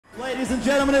Ladies and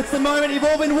gentlemen, it's the moment you've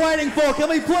all been waiting for. Can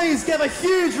we please give a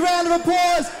huge round of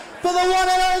applause for the one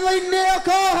and only Neel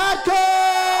Kolhatkar!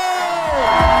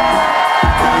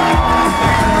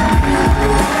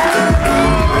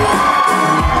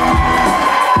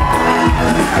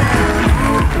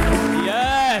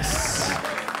 Yes!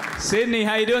 Sydney,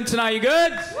 how you doing tonight? You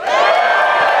good?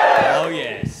 Oh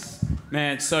yes.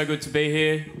 Man, it's so good to be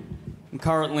here. I'm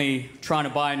currently trying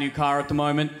to buy a new car at the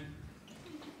moment.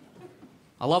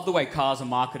 I love the way cars are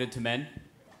marketed to men.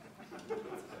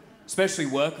 Especially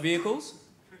work vehicles.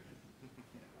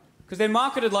 Because they're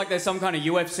marketed like they're some kind of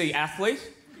UFC athlete.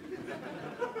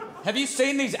 Have you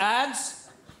seen these ads?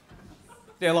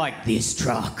 They're like, this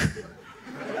truck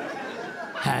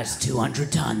has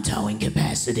 200-ton towing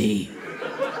capacity.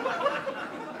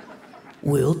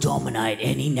 Will dominate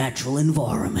any natural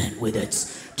environment with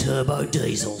its turbo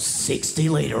diesel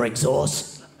 60-litre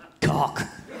exhaust cock.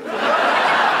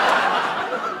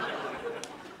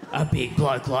 A big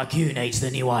bloke like you needs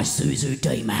the new Isuzu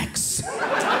D-Max.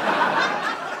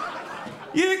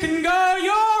 You can go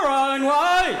your own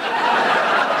way.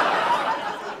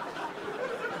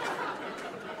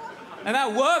 And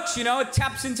that works, you know, it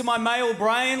taps into my male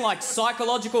brain like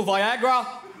psychological Viagra.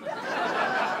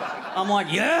 I'm like,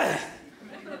 yeah,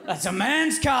 that's a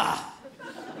man's car.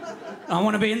 I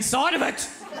want to be inside of it.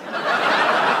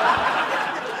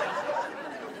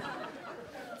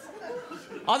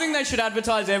 I think they should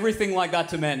advertise everything like that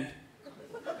to men.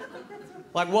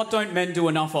 Like, what don't men do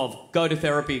enough of? Go to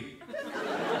therapy.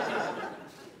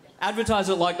 Advertise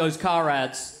it like those car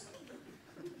ads.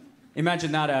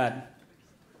 Imagine that ad.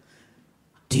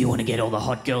 Do you want to get all the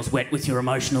hot girls wet with your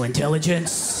emotional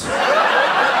intelligence?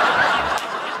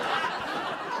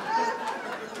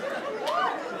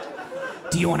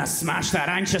 Do you want to smash that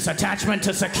anxious attachment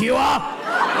to secure?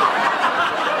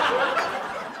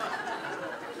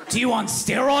 Do you want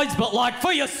steroids, but like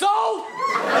for your soul?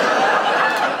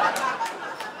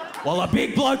 Well, a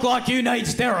big bloke like you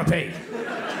needs therapy.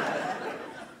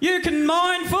 You can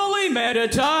mindfully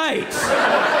meditate.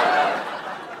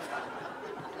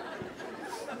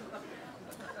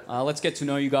 Let's get to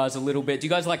know you guys a little bit. Do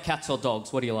you guys like cats or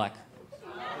dogs? What do you like?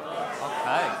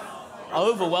 Okay.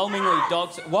 Overwhelmingly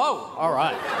dogs. Whoa, all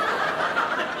right.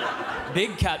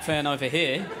 Big cat fan over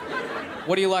here.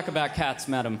 What do you like about cats,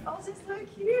 madam? Oh, they're so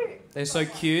cute. They're so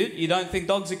cute. You don't think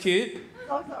dogs are cute?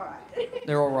 Dogs are alright.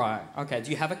 They're all right. Okay,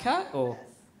 do you have a cat or?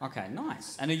 Okay,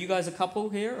 nice. And are you guys a couple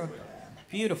here? Or?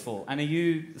 Beautiful. And are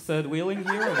you third wheeling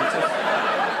here? Or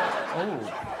oh,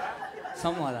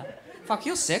 something like that. Fuck,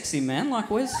 you're sexy, man. Like,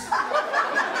 where's this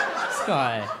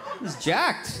guy? He's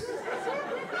jacked.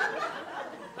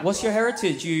 What's your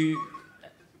heritage? You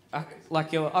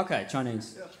like your okay,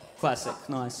 Chinese. Classic,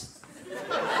 nice.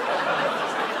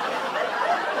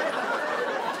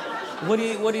 What do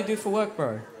you do for work,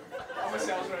 bro? I'm a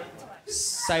sales rep.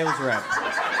 Sales rep.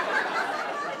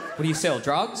 What do you sell?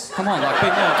 Drugs? Come on, like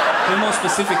be more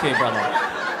specific here, brother.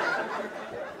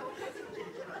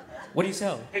 What do you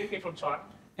sell? Anything from China.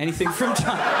 Anything from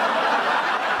China.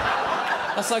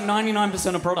 That's like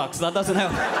 99% of products. That doesn't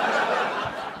help.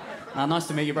 Nice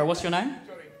to meet you, bro. What's your name?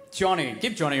 Johnny. Johnny.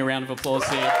 Give Johnny a round of applause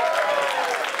here.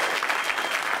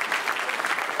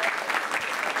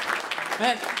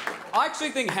 Man, I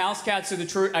actually think house cats are the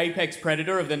true apex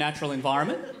predator of the natural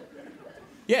environment.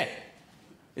 Yeah.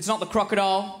 It's not the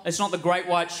crocodile, it's not the great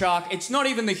white shark, it's not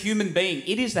even the human being,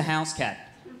 it is the house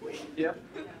cat. Yeah.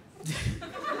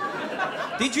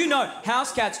 Did you know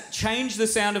house cats change the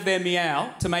sound of their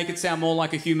meow to make it sound more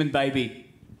like a human baby?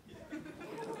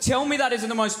 Tell me that isn't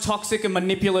the most toxic and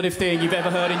manipulative thing you've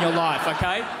ever heard in your life,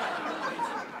 okay?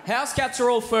 House cats are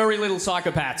all furry little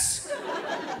psychopaths.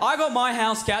 I got my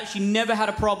house cat, she never had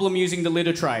a problem using the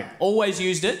litter tray. Always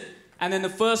used it. And then the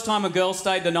first time a girl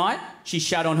stayed the night, she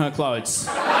shat on her clothes.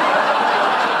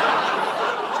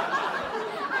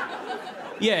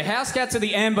 Yeah, house cats are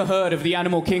the Amber Heard of the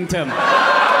animal kingdom.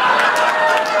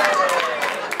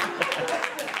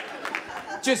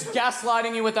 Just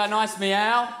gaslighting you with that nice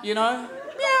meow, you know?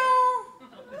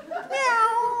 Meow.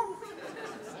 Meow.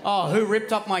 Oh, who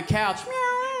ripped up my couch? Meow.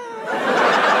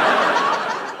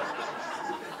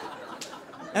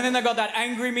 And then they got that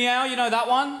angry meow, you know that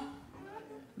one?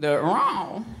 The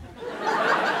wow.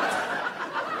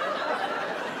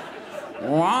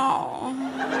 Wow.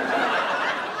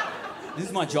 This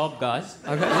is my job, guys.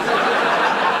 Okay.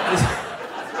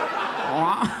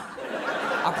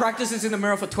 I practice this in the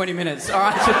mirror for 20 minutes. All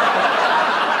right.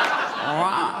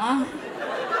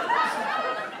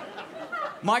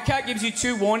 My cat gives you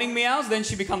 2 warning meows, then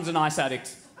she becomes an ice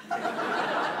addict.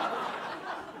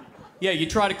 Yeah, you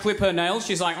try to clip her nails,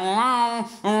 she's like, wow,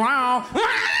 wow.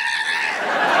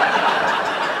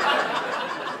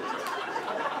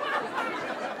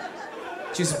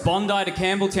 Just Bondi to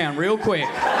Campbelltown real quick.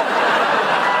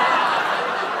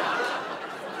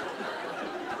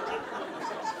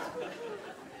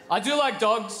 I do like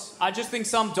dogs. I just think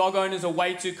some dog owners are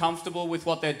way too comfortable with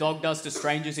what their dog does to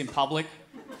strangers in public.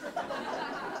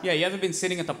 Yeah, you ever been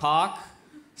sitting at the park?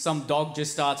 Some dog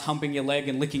just starts humping your leg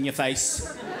and licking your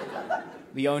face.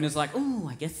 The owner's like, "Oh,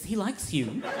 I guess he likes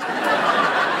you."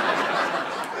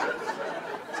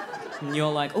 And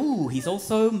you're like, "Oh, he's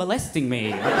also molesting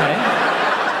me." Okay.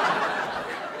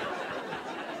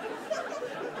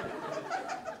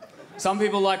 Some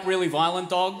people like really violent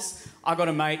dogs. I got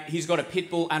a mate, he's got a pit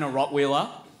bull and a Rottweiler.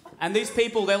 And these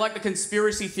people, they're like the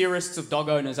conspiracy theorists of dog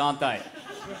owners, aren't they?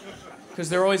 Because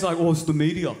they're always like, "Oh, it's the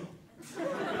media.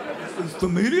 It's the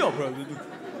media, bro.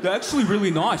 They're actually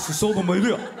really nice. It's all the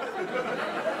media."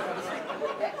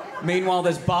 Meanwhile,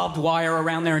 there's barbed wire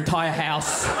around their entire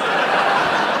house.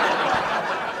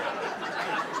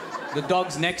 The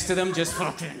dog's next to them just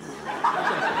fucking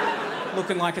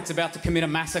looking like it's about to commit a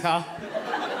massacre.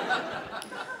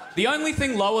 The only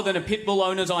thing lower than a pit bull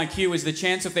owner's IQ is the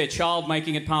chance of their child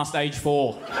making it past age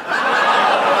 4.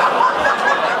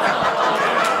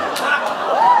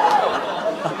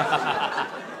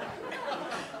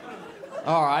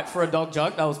 All right, for a dog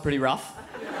joke, that was pretty rough.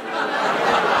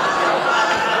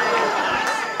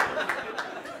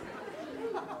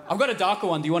 I've got a darker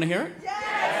one. Do you want to hear it?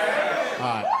 Yes! All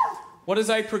right. What does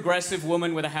a progressive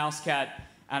woman with a house cat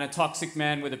and a toxic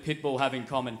man with a pit bull have in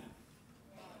common?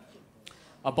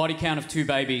 A body count of 2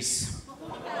 babies.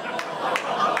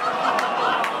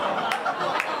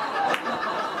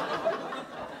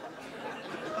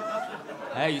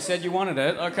 Hey, you said you wanted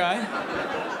it, okay.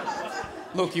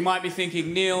 Look, you might be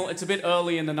thinking, "Neil, it's a bit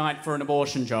early in the night for an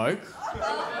abortion joke."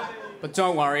 But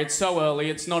don't worry, it's so early,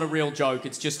 it's not a real joke,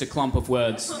 it's just a clump of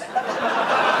words.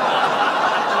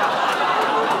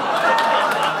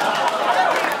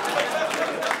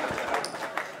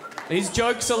 These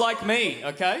jokes are like me,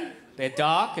 okay? They're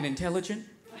dark and intelligent.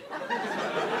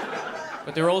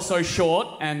 But they're also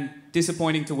short and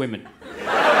disappointing to women.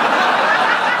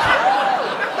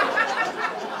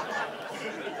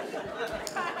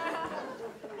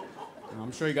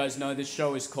 I'm sure you guys know this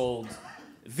show is called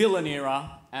Villain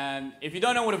Era, and if you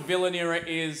don't know what a villain era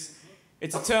is,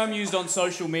 it's a term used on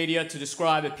social media to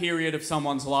describe a period of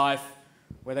someone's life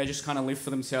where they just kind of live for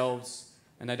themselves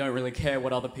and they don't really care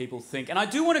what other people think. And I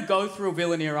do want to go through a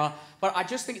villain era, but I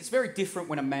just think it's very different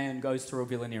when a man goes through a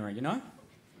villain era, you know?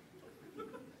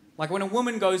 Like when a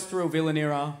woman goes through a villain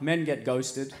era, men get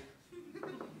ghosted.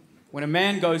 When a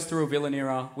man goes through a villain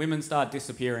era, women start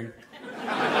disappearing.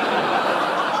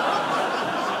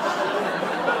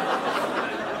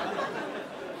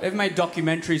 They've made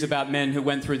documentaries about men who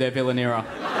went through their villain era.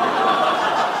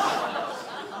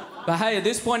 But hey, at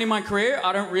this point in my career,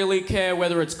 I don't really care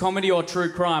whether it's comedy or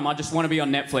true crime. I just want to be on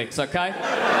Netflix, okay?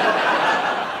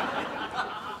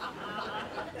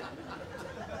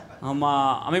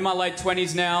 I'm in my late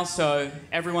 20s now, so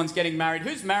everyone's getting married.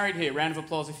 Who's married here? Round of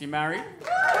applause if you're married.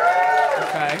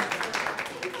 Okay.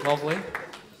 Lovely.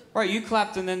 Right, you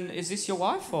clapped and then, is this your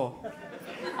wife or?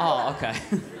 Oh, okay.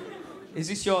 Is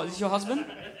this your husband?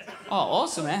 Oh,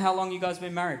 awesome, man. How long you guys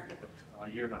been married? A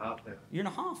year and a half now. Year and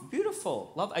a half.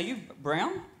 Beautiful. Love. Are you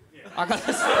brown? Yeah. I got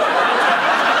this.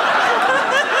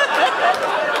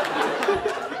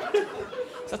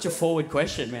 Such a forward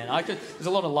question, man. There's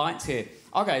a lot of lights here.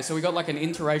 Okay, so we got like an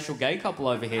interracial gay couple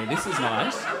over here. This is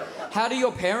nice. How do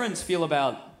your parents feel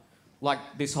about, like,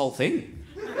 this whole thing?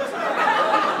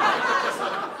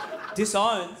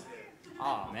 Disowned?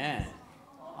 Oh, man.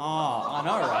 Oh, I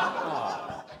know, right?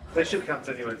 Oh. They shit cunts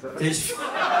anyway, so...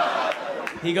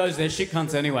 He goes, "They're shit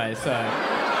cunts anyway," so...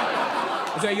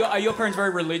 So are your parents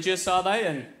very religious, are they?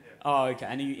 And oh, okay.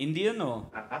 And are you Indian or...?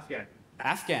 Afghan.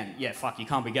 Afghan? Yeah, fuck, you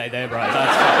can't be gay there, bro.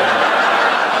 That's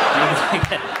fucking... You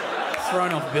get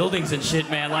thrown off buildings and shit,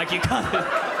 man. Like, you can't...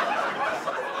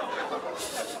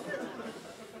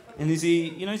 And is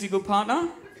he a good partner?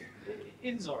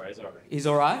 He's alright, He's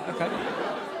alright? Okay.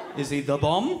 Is he the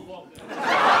bomb?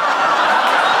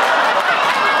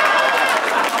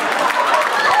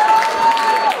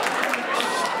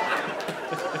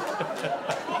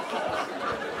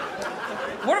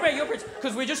 What about your parents?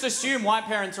 Because we just assume white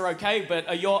parents are okay, but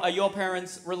are your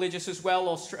parents religious as well,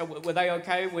 or were they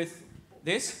okay with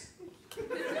this?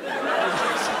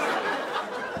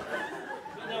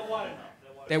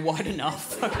 They're white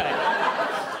enough. Okay.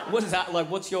 What is that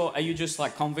like? Are you just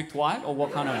like convict white, or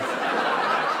what kind of?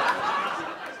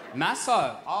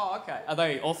 Masso. Oh, okay. Are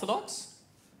they Orthodox?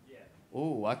 Yeah.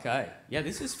 Ooh, okay. Yeah,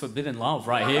 this is forbidden love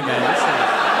right here, man.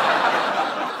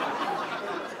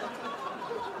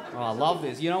 Oh, I love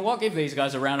this. You know what? Give these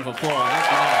guys a round of applause. That's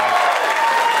great.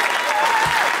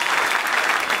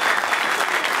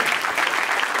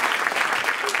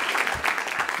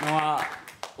 Now,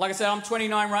 like I said, I'm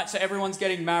 29, right? So everyone's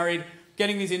getting married,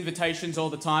 getting these invitations all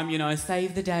the time. You know,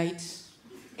 save the date.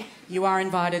 You are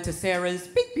invited to Sarah's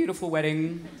big, beautiful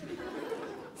wedding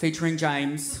featuring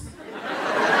James.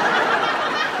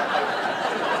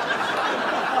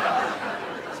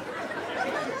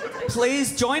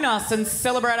 Please join us and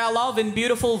celebrate our love in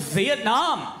beautiful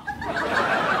Vietnam.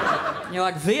 And you're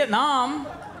like, Vietnam?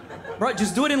 Right,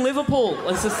 just do it in Liverpool.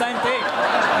 It's the same thing.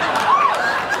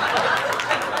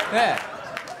 Yeah.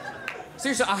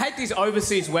 Seriously, I hate these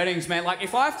overseas weddings, man. Like,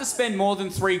 if I have to spend more than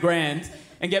 $3,000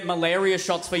 and get malaria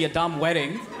shots for your dumb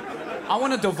wedding, I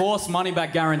want a divorce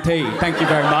money-back guarantee. Thank you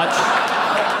very much.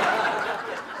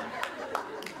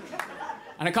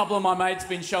 And a couple of my mates have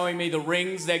been showing me the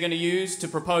rings they're going to use to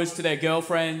propose to their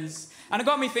girlfriends. And it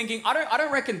got me thinking, I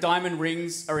don't reckon diamond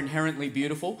rings are inherently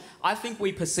beautiful. I think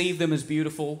we perceive them as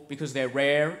beautiful because they're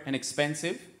rare and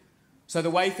expensive. So the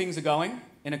way things are going,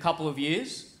 in a couple of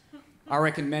years, I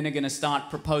reckon men are going to start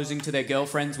proposing to their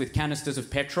girlfriends with canisters of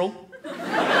petrol.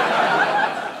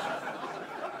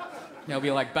 They'll be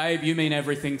like, babe, you mean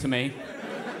everything to me.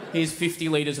 Here's 50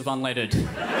 litres of unleaded.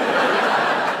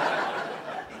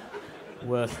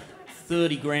 Worth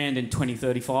 30 grand in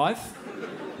 2035.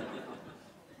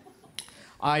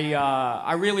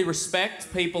 I really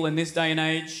respect people in this day and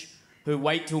age who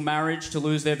wait till marriage to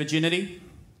lose their virginity.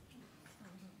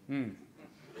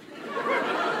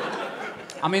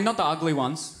 I mean, not the ugly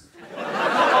ones.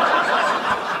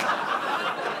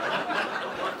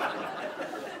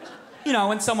 You know,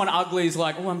 when someone ugly is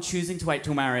like, oh, I'm choosing to wait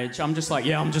till marriage, I'm just like,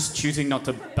 yeah, I'm just choosing not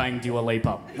to bang Dua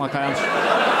Lipa. Like, I'm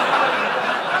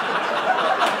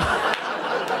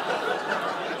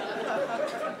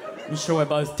sure we're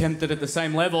both tempted at the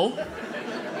same level.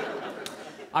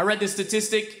 I read this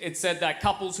statistic. It said that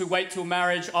couples who wait till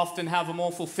marriage often have a more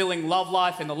fulfilling love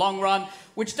life in the long run,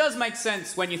 which does make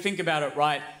sense when you think about it,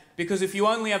 right? Because if you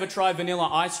only ever try vanilla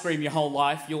ice cream your whole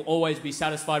life, you'll always be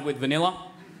satisfied with vanilla.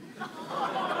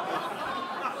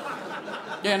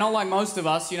 Yeah, not like most of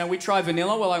us. You know, we try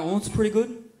vanilla, we're like, oh, it's pretty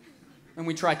good. And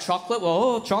we try chocolate, well,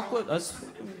 oh, chocolate, that's...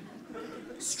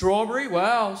 Strawberry,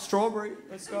 wow, strawberry,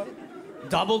 let's go.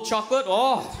 Double chocolate,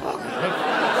 oh.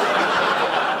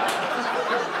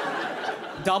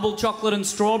 Double chocolate and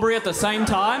strawberry at the same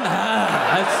time?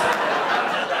 That's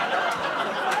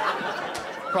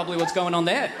probably what's going on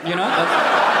there, you know?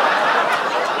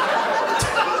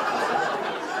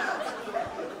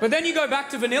 But then you go back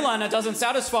to vanilla and it doesn't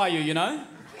satisfy you, you know?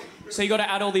 So you got to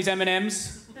add all these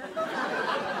M&Ms.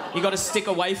 You got to stick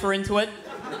a wafer into it.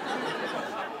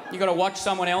 You got to watch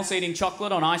someone else eating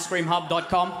chocolate on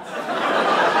icecreamhub.com.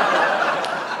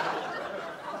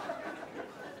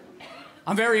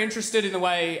 I'm very interested in the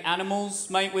way animals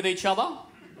mate with each other.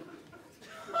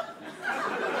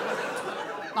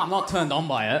 No, I'm not turned on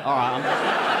by it. All right,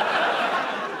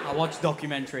 I watch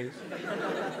documentaries.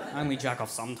 I only jack off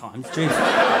sometimes. Jeez.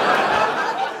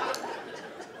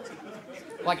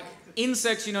 Like,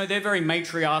 insects, you know, they're very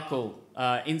matriarchal.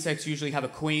 Insects usually have a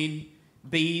queen.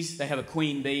 Bees, they have a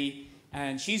queen bee.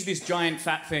 And she's this giant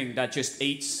fat thing that just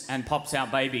eats and pops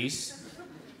out babies.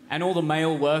 And all the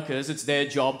male workers, it's their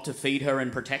job to feed her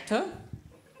and protect her.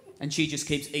 And she just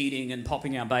keeps eating and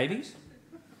popping out babies.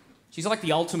 She's like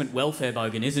the ultimate welfare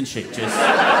bogan, isn't she? Just...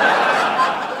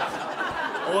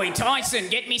 Oi, Tyson,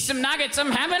 get me some nuggets.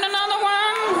 I'm having another one.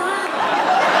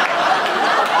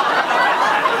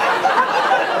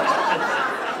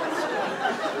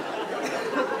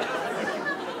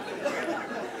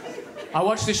 I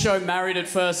watched the show Married at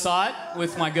First Sight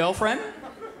with my girlfriend.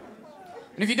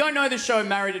 And if you don't know the show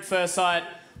Married at First Sight,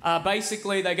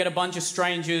 basically they get a bunch of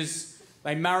strangers,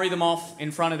 they marry them off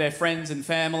in front of their friends and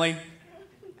family.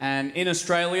 And in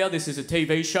Australia, this is a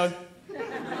TV show.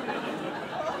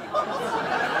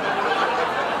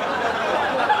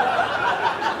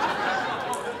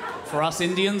 For us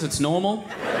Indians, it's normal.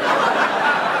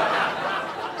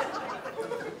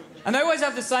 And they always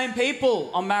have the same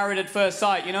people on Married at First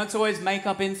Sight. You know, it's always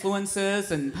makeup influencers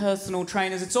and personal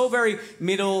trainers. It's all very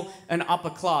middle and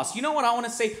upper class. You know what I want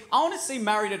to see? I want to see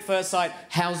Married at First Sight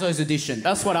Housos edition.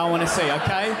 That's what I want to see,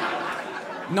 okay?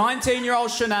 19-year-old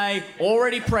Shanae,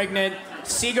 already pregnant,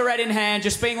 cigarette in hand,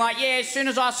 just being like, yeah, as soon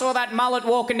as I saw that mullet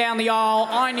walking down the aisle,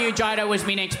 I knew Jada was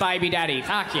my next baby daddy.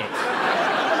 Fuck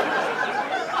yeah.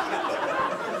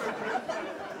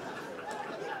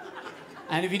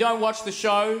 And if you don't watch the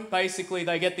show, basically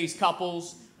they get these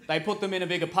couples, they put them in a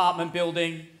big apartment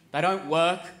building, they don't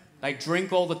work, they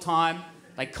drink all the time,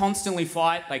 they constantly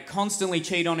fight, they constantly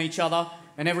cheat on each other,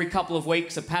 and every couple of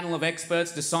weeks a panel of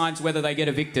experts decides whether they get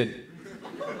evicted.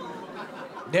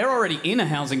 They're already in a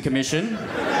housing commission.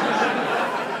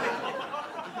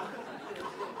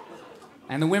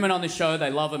 And the women on the show,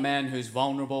 they love a man who's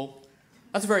vulnerable.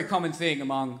 That's a very common thing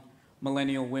among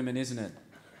millennial women, isn't it?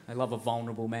 They love a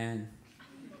vulnerable man.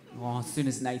 Oh, as soon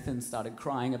as Nathan started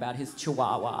crying about his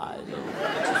chihuahua,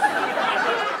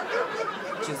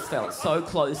 just felt so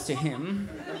close to him.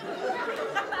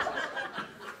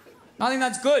 I think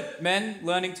that's good, men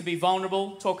learning to be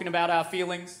vulnerable, talking about our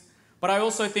feelings. But I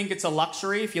also think it's a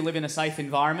luxury if you live in a safe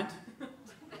environment.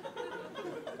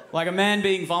 Like a man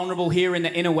being vulnerable here in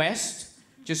the inner west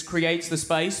just creates the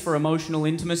space for emotional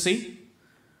intimacy.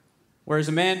 Whereas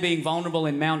a man being vulnerable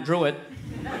in Mount Druitt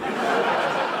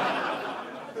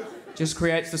just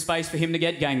creates the space for him to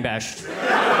get gang bashed.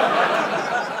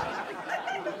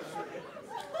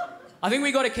 I think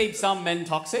we got to keep some men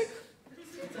toxic.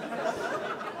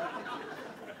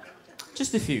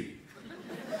 Just a few.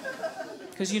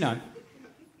 Because, you know,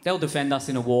 they'll defend us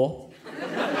in a war.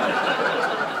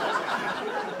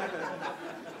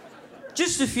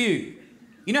 Just a few.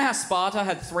 You know how Sparta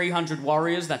had 300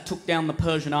 warriors that took down the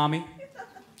Persian army?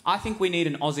 I think we need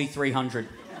an Aussie 300.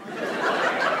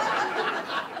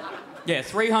 Yeah,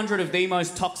 300 of the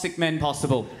most toxic men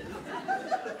possible.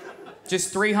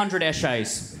 Just 300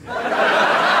 ESHAY-S.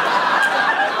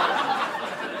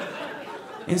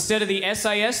 Instead of the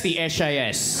ESHAY-S, the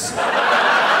ESHAY-S.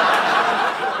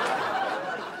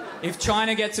 If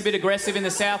China gets a bit aggressive in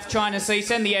the South China Sea,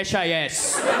 send the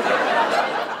ESHAY-S.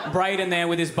 Braden there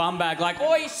with his bum bag like,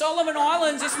 oi, Solomon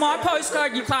Islands, it's my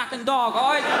postcode, you fucking dog,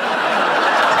 oi.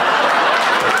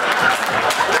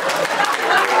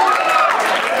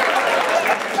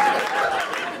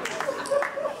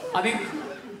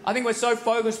 I think we're so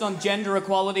focused on gender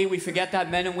equality, we forget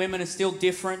that men and women are still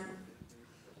different.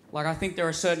 Like, I think there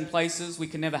are certain places we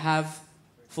can never have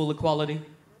full equality.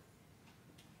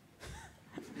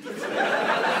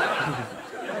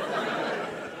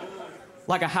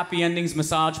 Like a happy endings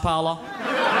massage parlour.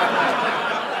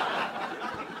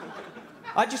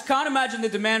 I just can't imagine the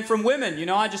demand from women, you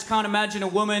know? I just can't imagine a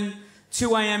woman,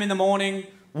 2 a.m. in the morning,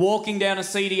 walking down a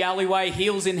seedy alleyway,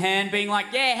 heels in hand, being like,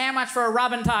 yeah, how much for a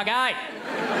rub and tug, eh?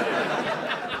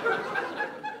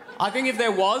 I think if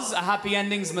there was a happy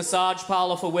endings massage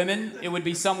parlour for women, it would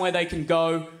be somewhere they can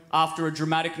go after a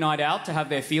dramatic night out to have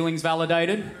their feelings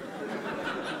validated.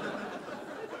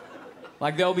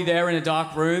 Like, they'll be there in a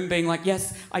dark room being like,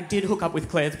 yes, I did hook up with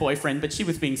Claire's boyfriend, but she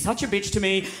was being such a bitch to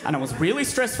me, and I was really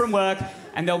stressed from work,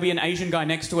 and there'll be an Asian guy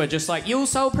next to her just like, you're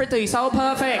so pretty, so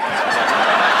perfect.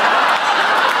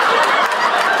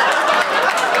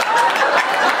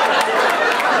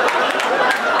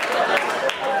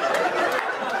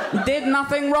 Did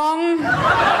nothing wrong.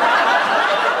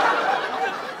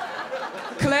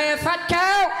 Claire, fat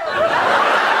cow.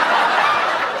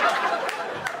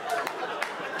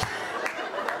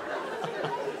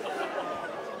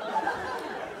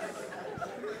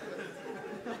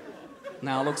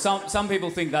 Now, look, some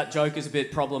people think that joke is a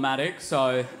bit problematic,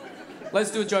 so let's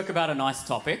do a joke about a nice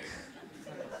topic.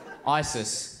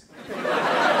 ISIS.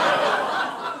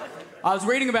 I was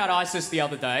reading about ISIS the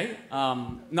other day,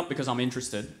 not because I'm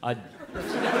interested. I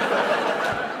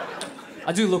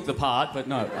do look the part, but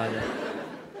no. I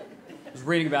was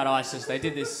reading about ISIS. They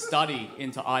did this study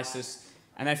into ISIS,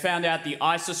 and they found out the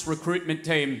ISIS recruitment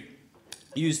team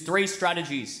used 3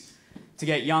 strategies to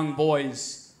get young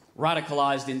boys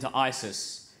radicalised into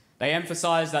ISIS. They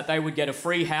emphasised that they would get a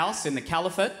free house in the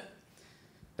caliphate.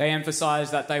 They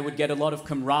emphasised that they would get a lot of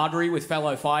camaraderie with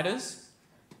fellow fighters,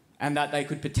 and that they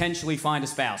could potentially find a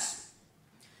spouse.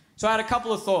 So I had a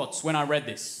couple of thoughts when I read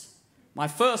this. My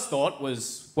first thought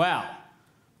was, wow,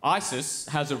 ISIS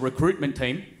has a recruitment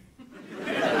team.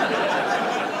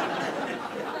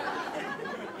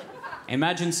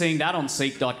 Imagine seeing that on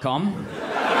Seek.com.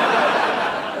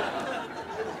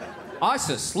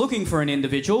 ISIS looking for an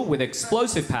individual with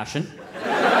explosive passion.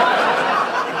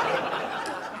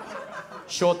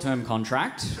 Short-term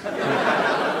contract.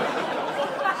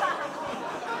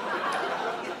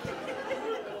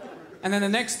 And then the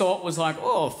next thought was like,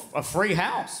 oh, a free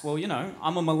house. Well, you know,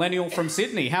 I'm a millennial from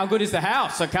Sydney. How good is the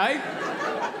house, okay?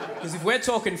 Because if we're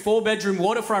talking 4-bedroom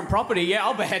waterfront property, yeah,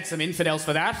 I'll behead some infidels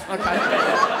for that, okay?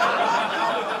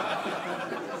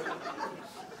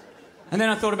 And then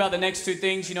I thought about the next 2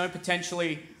 things, you know,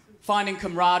 potentially finding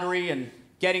camaraderie and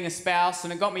getting a spouse,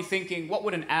 and it got me thinking, what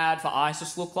would an ad for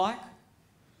ISIS look like?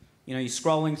 You know, you're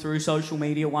scrolling through social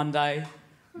media one day,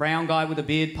 brown guy with a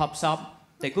beard pops up.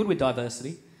 They're good with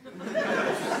diversity.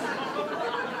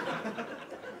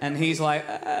 And he's like,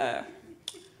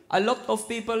 A lot of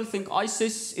people think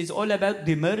ISIS is all about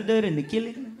the murder and the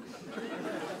killing.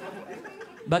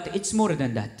 But it's more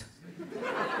than that.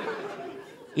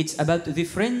 It's about the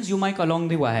friends you make along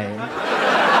the way.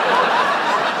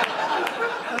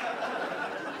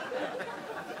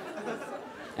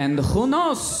 And who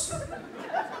knows?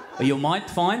 You might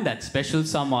find that special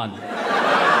someone.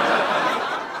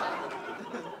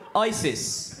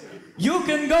 ISIS. You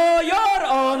can go your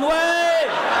own way!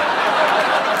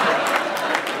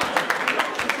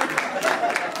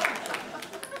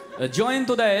 Join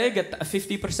today, get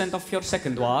 50% off your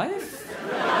second wife.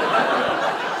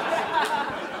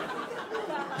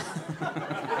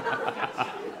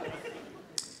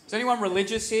 Is anyone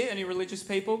religious here? Any religious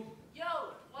people? Yo,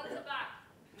 what is it back?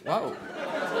 Whoa.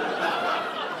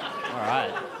 All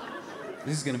right.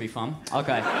 This is going to be fun.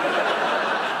 Okay.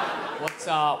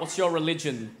 What's your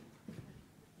religion?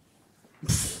 We're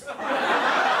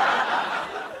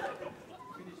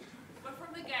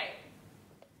from the gate.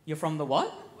 You're from the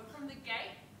what? We're from the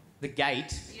gate. The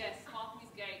gate? Yes,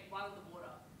 Martha's Gate, by the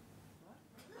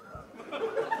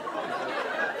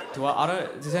water.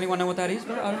 Does anyone know what that is,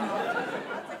 bro? I don't know.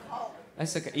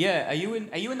 That's okay. Yeah, are you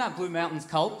in that Blue Mountains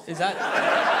cult? Is that...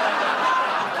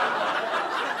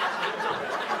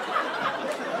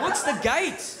 What's the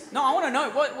gate? No, I want to know.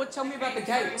 What? Tell me about the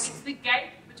gate. It's the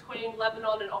gate between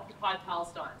Lebanon and occupied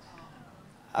Palestine.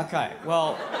 Okay,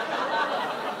 well...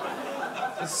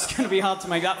 It's going to be hard to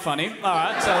make that funny. All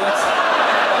right, so let's...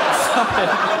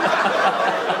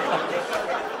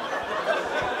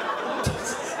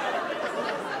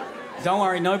 Don't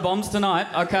worry, no bombs tonight,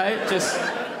 okay? Just...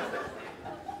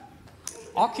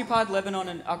 Occupied Lebanon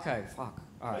and... Okay, fuck.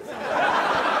 All right.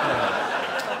 Yeah.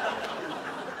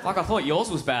 Fuck, I thought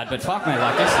yours was bad, but fuck me,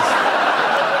 like, this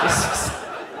is...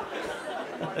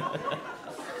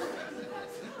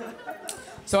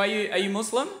 So are you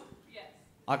Muslim? Yes.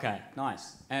 Okay,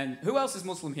 nice. And who else is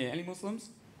Muslim here? Any Muslims?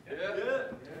 Yeah.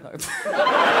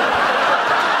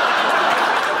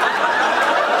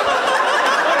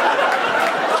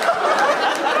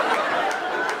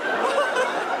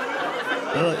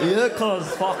 Yeah,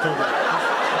 cause fuck it.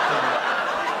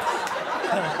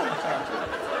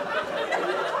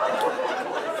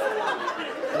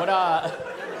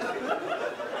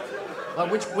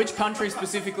 Which country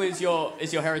specifically is your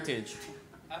heritage?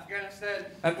 Afghanistan.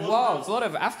 Wow, there's a lot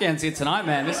of Afghans here tonight,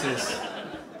 man. This is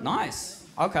nice.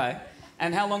 Okay.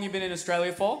 And how long you been in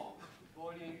Australia for?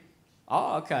 40.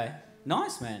 Oh, okay.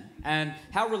 Nice, man. And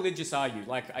how religious are you?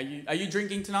 Like, are you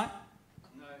drinking tonight?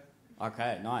 No.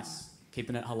 Okay, nice.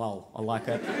 Keeping it halal. I like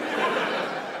it.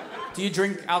 Do you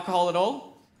drink alcohol at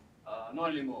all? Not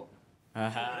anymore.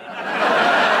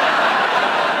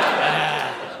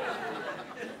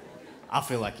 I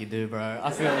feel like you do, bro.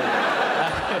 I feel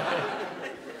like...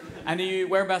 And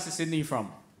whereabouts in Sydney are you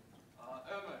from?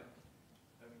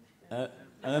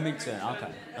 Ermington,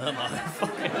 okay. All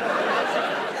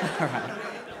right.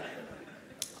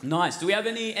 Nice. Do we have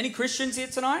any Christians here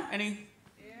tonight? Any?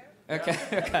 Yeah.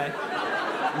 Okay.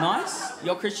 Nice.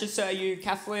 You're Christian, so are you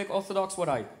Catholic, Orthodox? What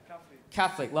are you?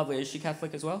 Catholic, lovely. Is she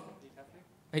Catholic as well?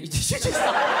 Did you just...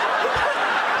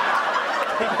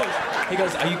 He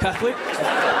goes, are you Catholic?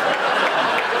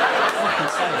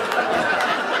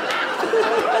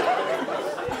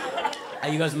 Are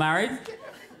you guys married?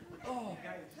 Oh,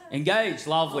 engaged.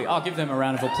 Lovely. I'll give them a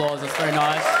round of applause. That's very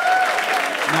nice.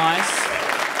 Nice.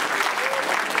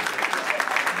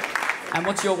 And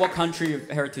what country of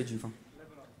heritage are you from?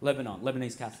 Lebanon.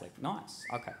 Lebanese Catholic. Nice.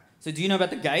 Okay. So do you know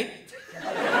about the gate?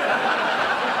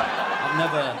 I've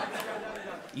never...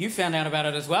 You found out about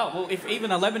it as well. Well, if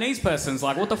even a Lebanese person's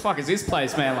like, what the fuck is this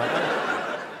place, man? Like,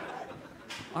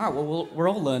 all right, well, we're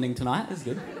all learning tonight. That's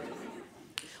good.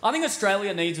 I think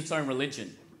Australia needs its own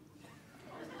religion.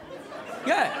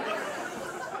 Yeah.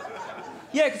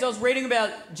 Yeah, because I was reading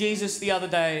about Jesus the other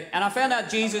day, and I found out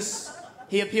Jesus,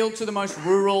 he appealed to the most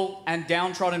rural and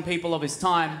downtrodden people of his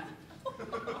time,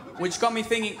 which got me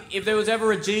thinking, if there was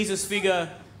ever a Jesus figure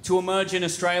to emerge in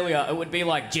Australia, it would be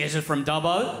like Jesus from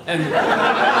Dubbo, and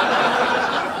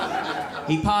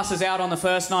he passes out on the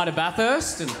first night of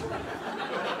Bathurst, and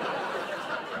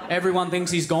everyone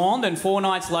thinks he's gone, then 4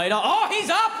 nights later, oh, he's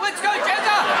up, let's go, Jesus!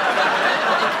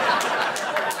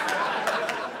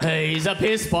 He's a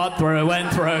piss pot through and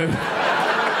through.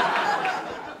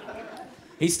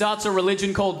 He starts a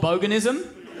religion called Boganism.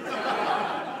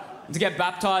 To get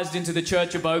baptised into the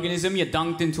Church of Boganism, you're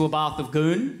dunked into a bath of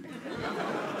goon.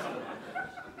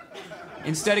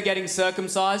 Instead of getting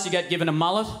circumcised, you get given a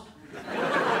mullet.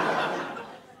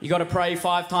 You got to pray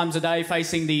 5 times a day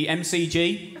facing the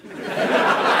MCG.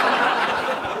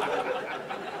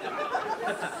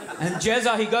 And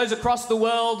Jezza, he goes across the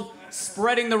world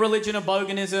spreading the religion of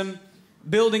boganism,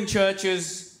 building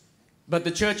churches, but the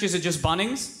churches are just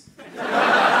Bunnings.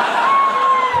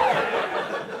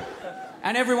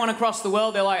 And everyone across the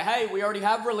world, they're like, hey, we already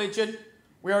have religion,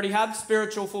 we already have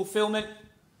spiritual fulfillment.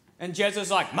 And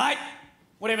Jezza's like, mate,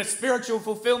 whatever spiritual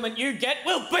fulfillment you get,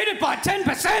 we'll beat it by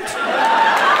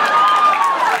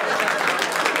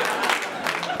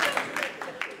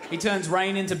 10%! He turns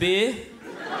rain into beer,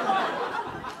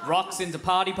 rocks into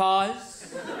party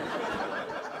pies.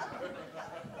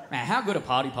 Man, how good are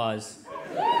party pies?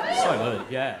 So good,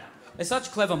 yeah. It's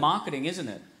such clever marketing, isn't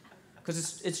it?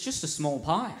 Because it's just a small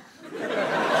pie.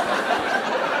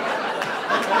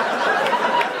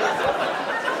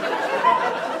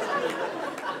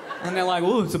 And they're like,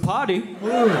 ooh, it's a party.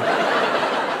 Ooh.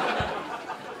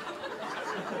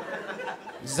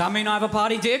 Does that mean I have a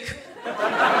party dick?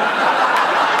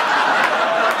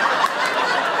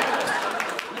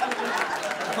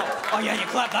 Oh yeah, you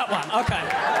clapped that one. Okay.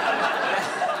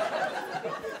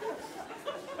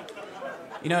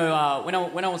 You know,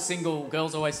 when I was single,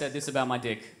 girls always said this about my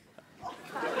dick.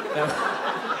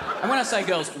 And when I say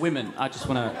girls, women, I just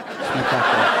want to crack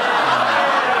that.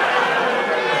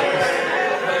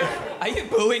 Are you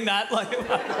booing that? Like,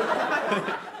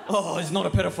 oh, he's not a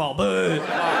pedophile. Boo.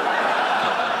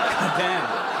 God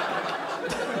damn.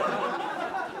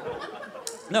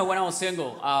 No, when I was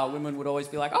single, women would always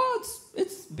be like, oh,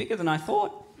 it's bigger than I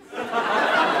thought.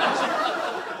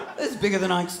 It's bigger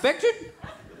than I expected.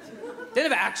 They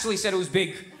never actually said it was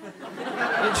big.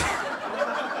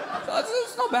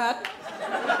 It's not bad.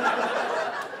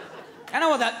 I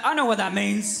know what that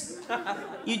means.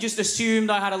 You just assumed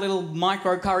I had a little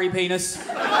micro curry penis.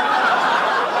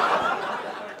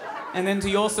 And then to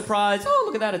your surprise, oh,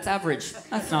 look at that, it's average.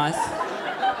 That's nice.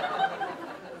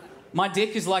 My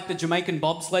dick is like the Jamaican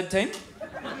bobsled team.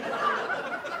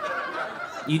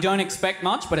 You don't expect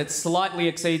much, but it slightly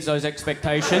exceeds those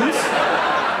expectations.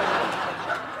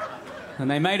 And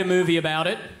they made a movie about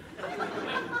it,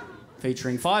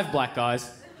 featuring 5 black guys.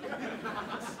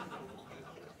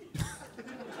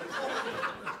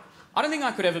 I don't think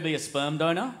I could ever be a sperm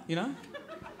donor, you know?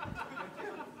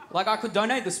 Like, I could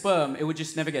donate the sperm, it would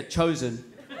just never get chosen.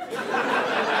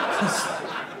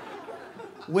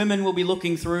 Women will be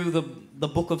looking through the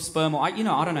book of sperm, or I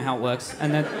don't know how it works,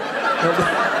 and then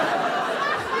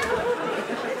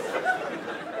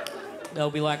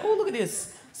they'll be like, oh, look at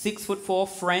this. 6'4"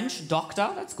 French doctor,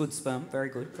 that's good sperm, very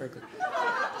good, very good.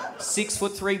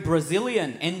 6'3"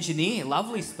 Brazilian engineer,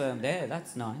 lovely sperm there,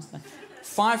 that's nice.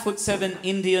 5'7"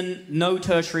 Indian, no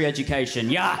tertiary education,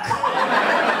 yuck.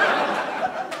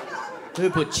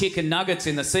 Who put chicken nuggets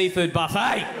in the seafood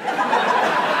buffet?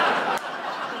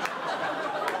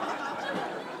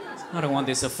 I don't want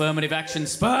this affirmative action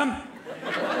sperm.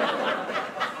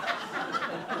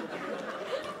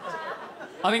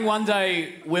 I think one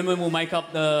day women will make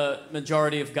up the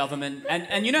majority of government.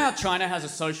 And you know how China has a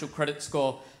social credit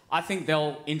score? I think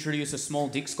they'll introduce a small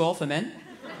dick score for men.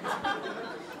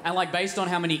 And like based on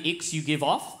how many icks you give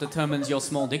off determines your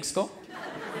small dick score.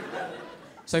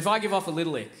 So if I give off a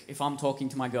little ick, if I'm talking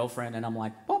to my girlfriend and I'm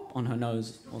like, pop on her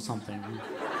nose or something,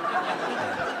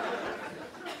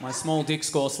 my small dick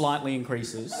score slightly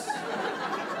increases.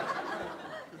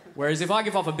 Whereas if I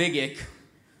give off a big ick,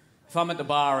 if I'm at the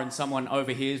bar and someone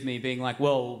overhears me being like,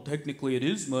 well, technically it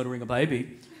is murdering a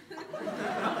baby.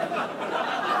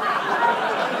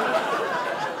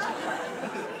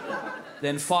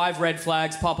 Then 5 red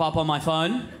flags pop up on my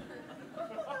phone.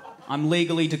 I'm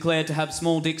legally declared to have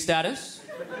small dick status.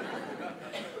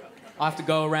 I have to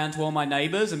go around to all my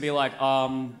neighbours and be like,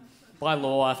 by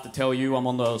law I have to tell you I'm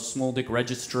on the small dick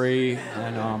registry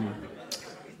and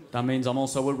that means I'm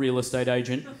also a real estate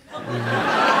agent.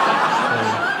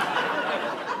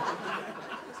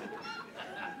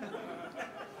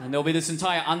 And there'll be this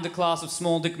entire underclass of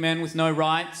small dick men with no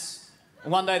rights.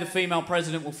 And one day the female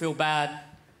president will feel bad,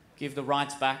 give the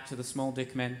rights back to the small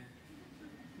dick men.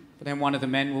 But then one of the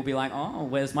men will be like, oh,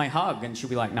 where's my hug? And she'll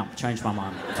be like, no, changed my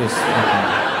mind. Just...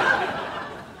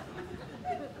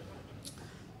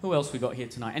 Who else we got here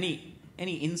tonight? Any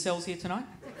incels here tonight?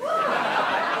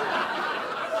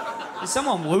 Did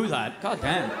someone woo that? God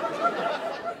damn.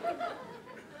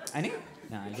 Any?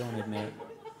 No, you don't admit it.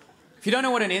 If you don't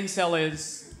know what an incel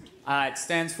is, it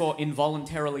stands for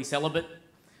involuntarily celibate.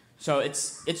 So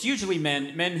it's usually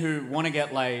men who want to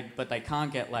get laid, but they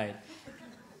can't get laid.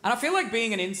 And I feel like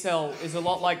being an incel is a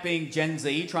lot like being Gen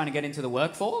Z trying to get into the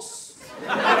workforce.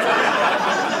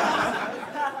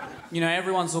 You know,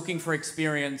 everyone's looking for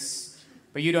experience,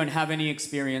 but you don't have any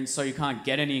experience, so you can't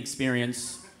get any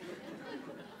experience.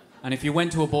 And if you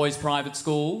went to a boys' private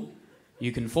school,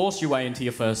 You can force your way into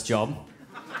your first job.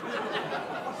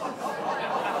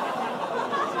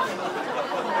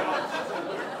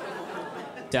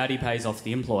 Daddy pays off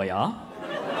the employer.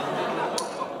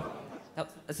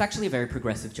 It's actually a very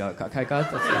progressive joke, okay, guys?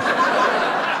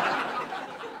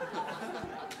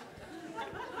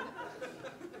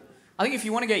 I think if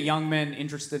you want to get young men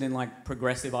interested in, like,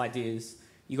 progressive ideas,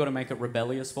 you got to make it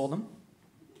rebellious for them.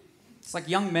 It's like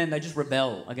young men, they just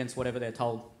rebel against whatever they're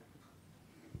told.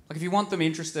 Like, if you want them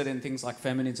interested in things like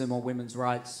feminism or women's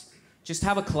rights, just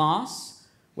have a class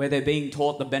where they're being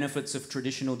taught the benefits of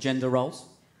traditional gender roles.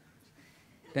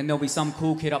 Then there'll be some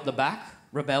cool kid up the back,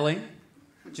 rebelling,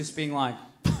 just being like...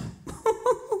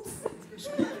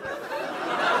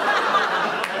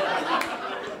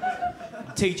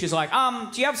 Teacher's like,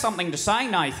 do you have something to say,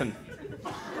 Nathan?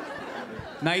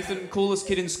 Nathan, coolest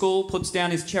kid in school, puts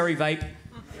down his cherry vape.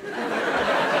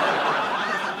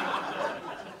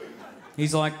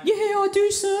 He's like, yeah, I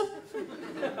do, sir.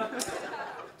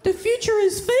 The future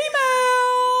is female.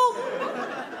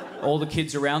 All the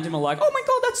kids around him are like, oh my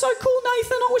God, that's so cool,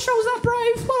 Nathan. I wish I was that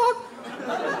brave.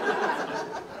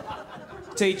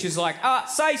 Fuck. Teacher's like,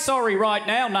 say sorry right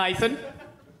now, Nathan.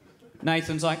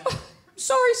 Nathan's like, oh,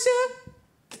 sorry, sir.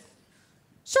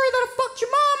 Sorry that I fucked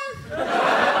your mum.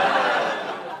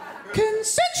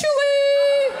 Consensually.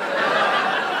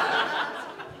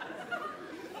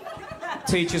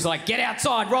 Teacher's like, get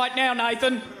outside right now,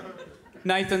 Nathan.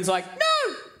 Nathan's like,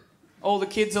 no. All the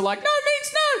kids are like, no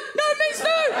means no. No means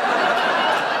no.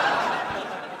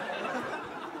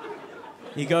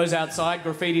 He goes outside,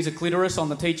 graffitis a clitoris on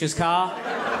the teacher's car.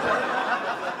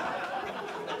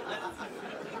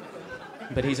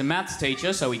 But he's a maths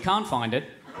teacher, so he can't find it.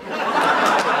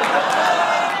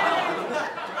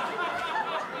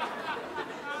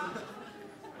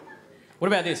 What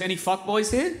about this? Any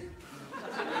fuckboys here?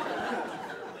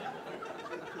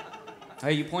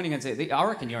 Hey, you pointing at it? I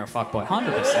reckon you're a fuckboy.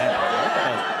 100%.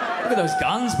 Look at those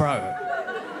guns, bro.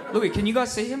 Look, can you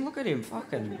guys see him? Look at him.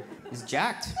 Fucking, he's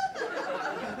jacked.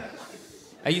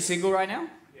 Are you single right now?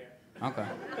 Yeah. Okay.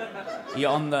 Are you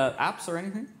on the apps or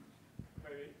anything?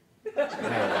 Maybe.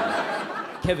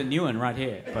 Kevin Newen right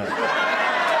here, but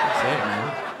that's it,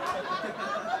 man.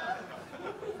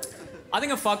 I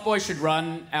think a fuckboy should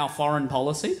run our foreign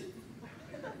policy.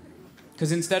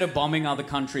 Because instead of bombing other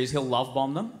countries, he'll love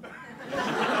bomb them.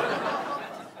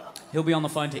 He'll be on the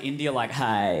phone to India like,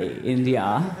 hey, India,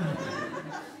 I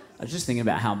was just thinking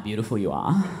about how beautiful you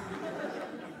are.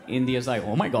 India's like,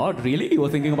 oh my God, really? You were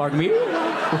thinking about me?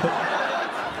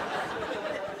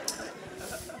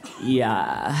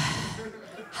 Yeah.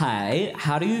 Hey,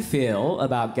 how do you feel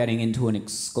about getting into an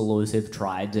exclusive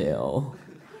trade deal?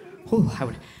 Oh,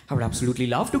 I would absolutely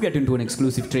love to get into an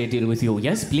exclusive trade deal with you.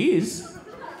 Yes, please.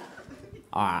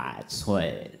 Alright,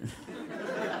 sweet.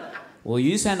 Will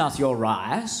you send us your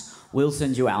rice? We'll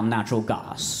send you our natural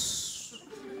gas.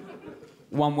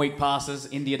 1 week passes,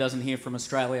 India doesn't hear from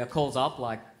Australia, calls up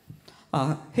like,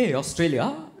 hey,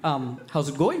 Australia, how's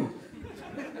it going?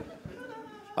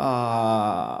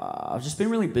 I've just been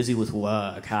really busy with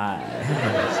work, hi.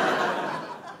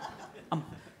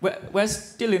 We're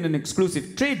still in an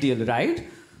exclusive trade deal, right?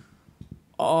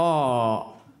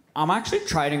 Oh, I'm actually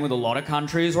trading with a lot of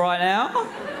countries right now.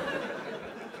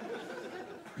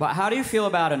 But how do you feel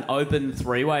about an open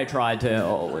three-way trade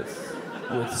deal with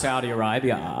Saudi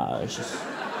Arabia?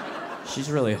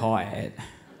 She's really hot.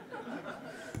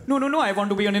 No, I want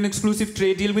to be on an exclusive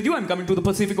trade deal with you. I'm coming to the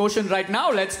Pacific Ocean right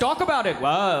now. Let's talk about it.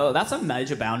 Whoa, that's a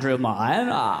major boundary of mine.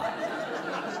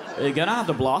 You're gonna have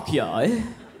to block you.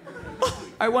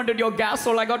 I wanted your gas,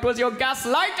 all I got was your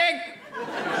gaslighting.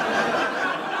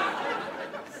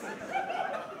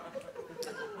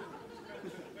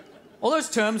 All those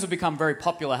terms have become very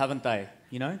popular, haven't they?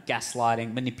 You know,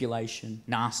 gaslighting, manipulation,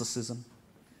 narcissism.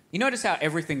 You notice how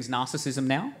everything's narcissism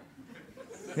now?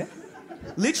 Yeah.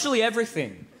 Literally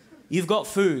everything. You've got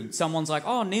food. Someone's like,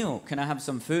 oh, Neil, can I have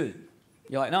some food?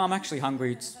 You're like, no, I'm actually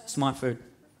hungry. It's my food.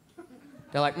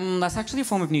 They're like, that's actually a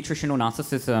form of nutritional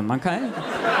narcissism, okay?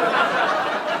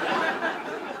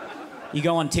 You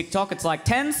go on TikTok, it's like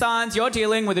 10 signs you're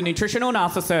dealing with a nutritional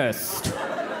narcissist.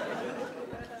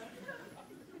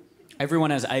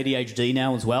 Everyone has ADHD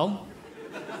now as well.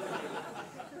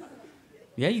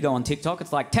 Yeah, you go on TikTok,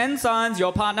 it's like 10 signs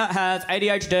your partner has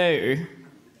ADHD.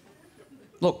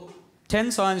 Look,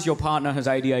 10 signs your partner has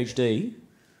ADHD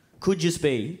could just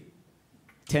be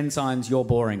 10 signs you're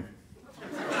boring.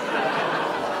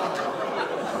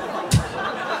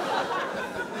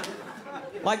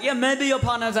 Like, yeah, maybe your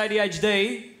partner has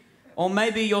ADHD, or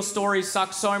maybe your stories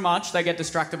suck so much they get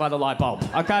distracted by the light bulb,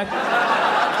 okay?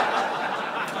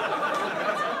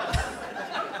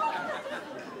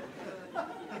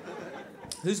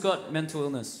 Who's got mental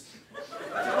illness?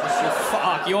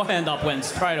 Fuck, your hand up went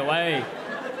straight away.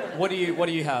 What do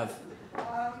you have?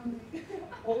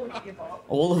 All of the above.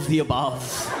 All of the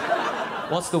above.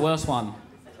 What's the worst one?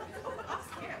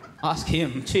 Ask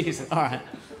him. Jeez. All right.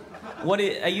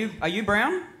 Are you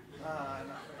brown? No.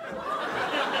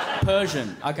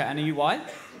 Persian. Okay. And are you white?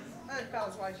 About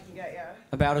as white as you can get, yeah.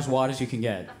 About as white as you can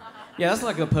get. Yeah, that's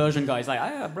like a Persian guy. He's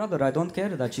like, brother, I don't care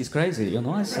that she's crazy. You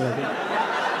know, it's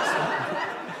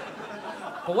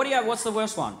But what do you have? What's the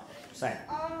worst one? Say it.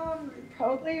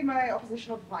 Probably my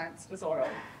oppositional defiance disorder.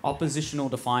 Oppositional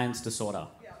defiance disorder.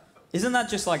 Yeah. Isn't that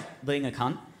just like being a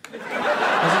cunt?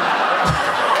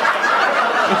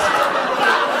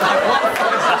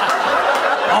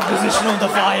 Oppositional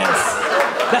defiance.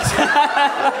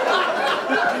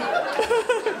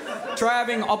 Try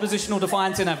having oppositional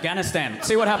defiance in Afghanistan.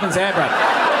 See what happens there, bro.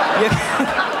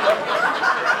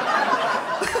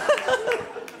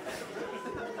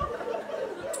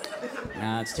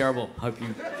 Nah, it's terrible. Hope you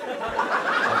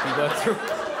go through.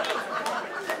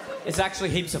 It's actually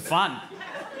heaps of fun.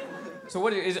 So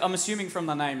what is? I'm assuming from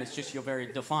the name, it's just you're very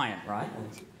defiant, right?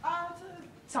 To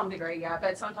some degree, yeah,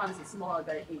 but sometimes it's more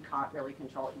that you can't really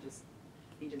control it.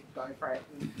 You just go for it.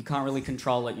 You can't really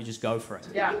control it. You just go for it.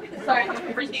 Yeah. So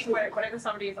everything, whenever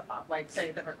somebody's like,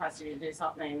 say they've requested you to do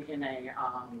something in a,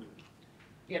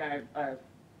 a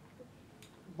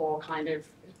more kind of,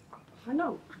 I don't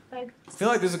know. I feel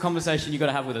like there's a conversation you got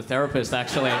to have with a therapist,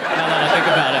 actually. Now that I think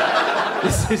about it,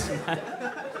 this is mad.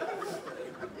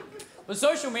 But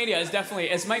social media is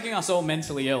it's making us all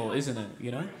mentally ill, isn't it?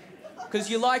 You know, because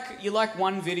you like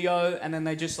one video and then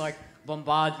they just like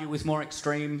bombard you with more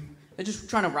extreme. They're just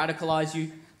trying to radicalize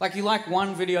you. Like you like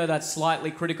one video that's slightly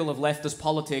critical of leftist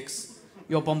politics,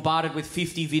 you're bombarded with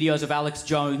 50 videos of Alex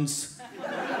Jones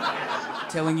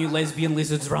telling you lesbian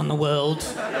lizards run the world.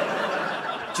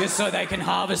 Just so they can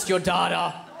harvest your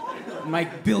data,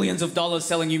 make billions of dollars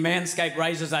selling you Manscaped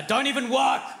razors that don't even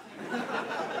work.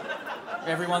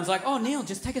 Everyone's like, oh, Neil,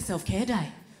 just take a self-care day.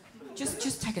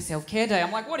 Just take a self-care day.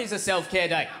 I'm like, what is a self-care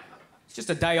day? It's just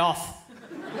a day off.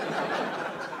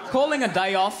 Calling a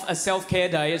day off a self-care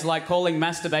day is like calling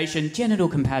masturbation genital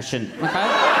compassion, okay?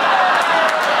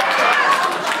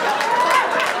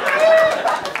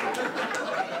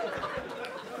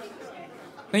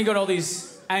 Then you got all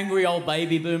these angry old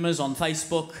baby boomers on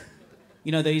Facebook.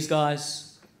 You know these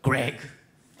guys? Greg.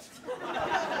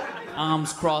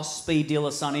 Arms crossed, speed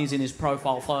dealer Sonny's in his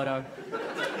profile photo.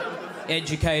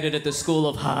 Educated at the School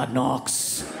of Hard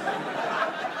Knocks.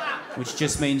 Which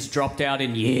just means dropped out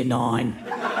in year 9.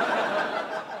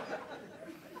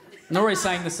 And they're always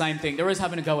saying the same thing. They're always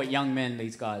having a go at young men,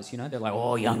 these guys, you know? They're like,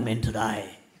 oh, young men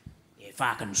today, they're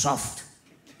fucking soft.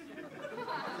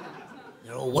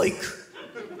 They're all weak.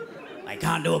 They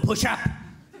can't do a push-up.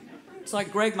 It's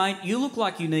like, Greg, mate, you look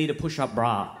like you need a push-up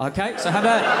bra, okay? So how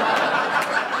about...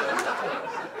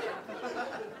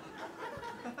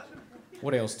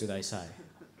 What else do they say?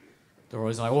 They're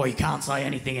always like, oh, you can't say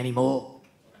anything anymore.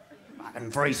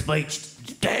 Fucking free speech,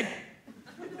 it's dead.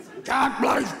 Can't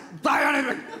bloody say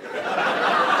anything.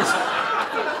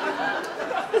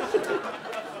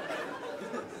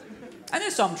 And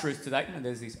there's some truth to that. You know,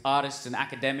 there's these artists and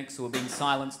academics who are being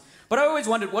silenced. But I always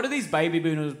wondered, what do these baby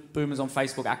boomers on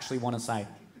Facebook actually want to say?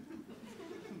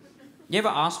 You ever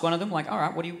ask one of them, like, all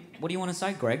right, what do you want to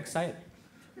say, Greg? Say it.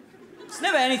 It's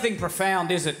never anything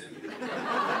profound, is it?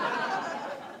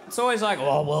 It's always like,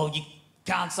 oh, well, you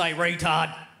can't say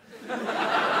retard.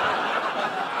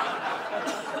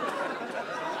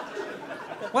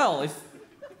 Well, if,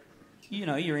 you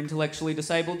know, you're intellectually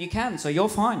disabled, you can, so you're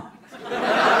fine.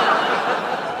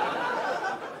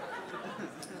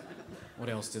 What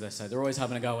else do they say? They're always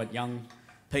having a go at young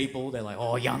people. They're like,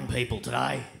 oh, young people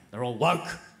today, they're all woke.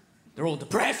 They're all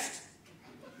depressed.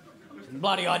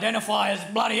 Bloody identify as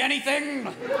bloody anything.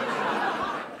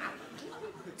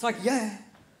 It's like, yeah,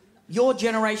 your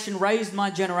generation raised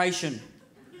my generation.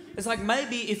 It's like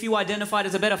maybe if you identified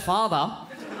as a better father,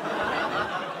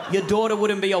 your daughter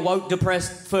wouldn't be a woke,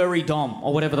 depressed, furry dom,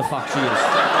 or whatever the fuck she is.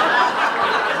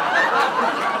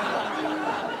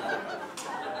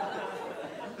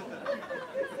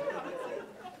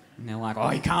 And they're like, oh,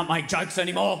 you can't make jokes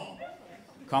anymore.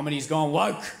 Comedy's gone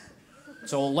woke.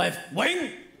 It's all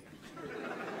left-wing.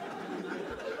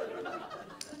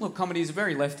 Look, comedy is a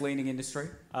very left-leaning industry.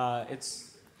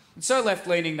 It's so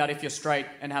left-leaning that if you're straight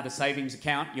and have a savings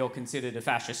account, you're considered a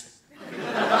fascist.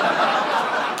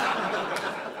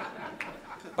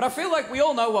 But I feel like we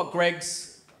all know what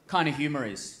Greg's kind of humour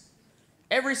is.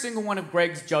 Every single one of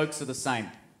Greg's jokes are the same.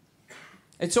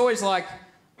 It's always like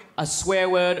a swear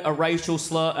word, a racial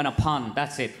slur, and a pun.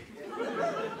 That's it.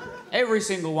 Every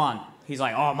single one. He's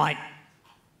like, oh, mate,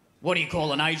 what do you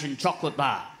call an Asian chocolate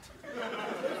bar?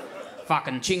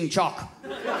 Fucking ching chock.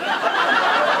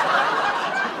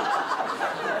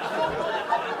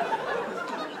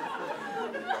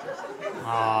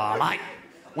 Oh, mate,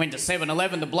 went to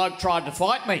 7-Eleven, the bloke tried to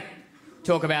fight me.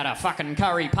 Talk about a fucking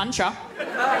curry puncher.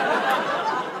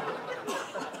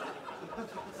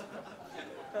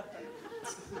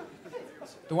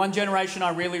 The one generation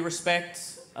I really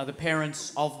respect are the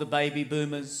parents of the baby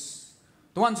boomers.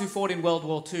 The ones who fought in World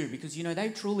War II, because, you know, they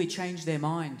truly changed their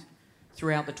mind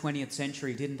throughout the 20th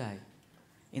century, didn't they?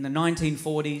 In the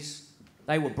 1940s,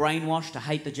 they were brainwashed to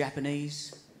hate the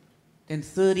Japanese. Then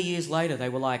 30 years later, they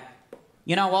were like,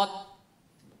 you know what?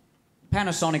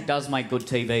 Panasonic does make good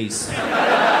TVs.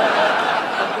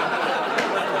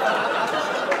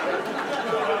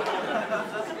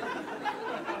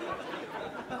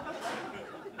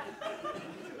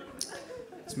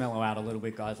 Let's mellow out a little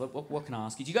bit, guys. What can I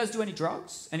ask you? Do you guys do any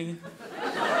drugs? Any?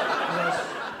 Yeah?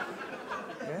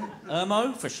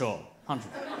 Ermo? For sure. 100.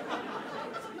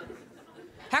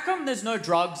 How come there's no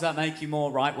drugs that make you more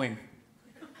right-wing?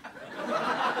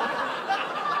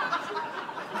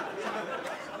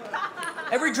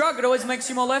 Every drug, it always makes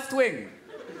you more left-wing.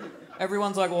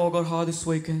 Everyone's like, oh, I got high this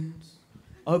weekend.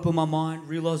 Open my mind,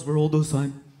 realise we're all the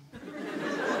same.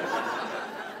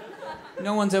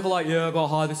 No one's ever like, yeah, I got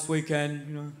high this weekend,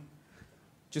 you know.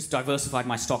 Just diversified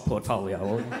my stock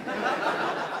portfolio.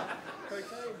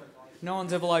 No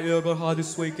one's ever like, yeah, I got high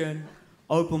this weekend.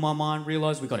 Open my mind,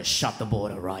 realise we've got to shut the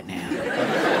border right now.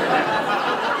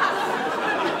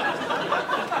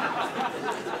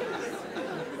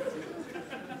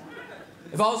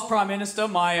 If I was Prime Minister,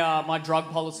 my drug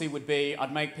policy would be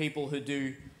I'd make people who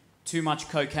do too much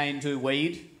cocaine do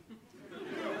weed.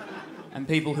 And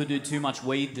people who do too much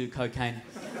weed do cocaine.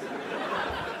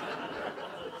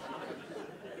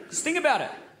 Just think about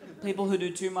it. People who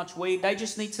do too much weed, they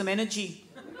just need some energy.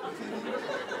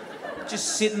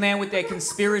 Just sitting there with their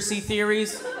conspiracy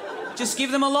theories. Just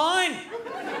give them a line.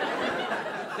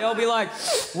 They'll be like,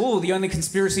 whoa, the only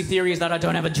conspiracy theory is that I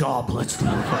don't have a job. Let's do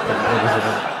it.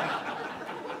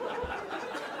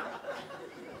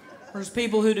 Whereas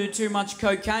people who do too much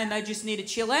cocaine, they just need to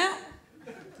chill out.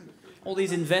 All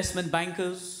these investment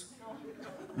bankers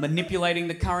manipulating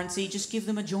the currency, just give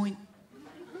them a joint.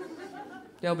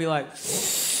 They'll be like,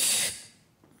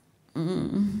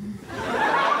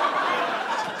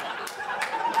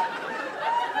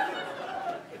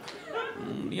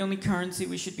 the only currency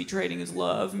we should be trading is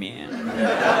love, man.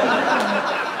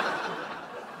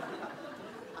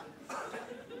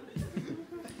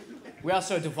 We are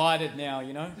so divided now,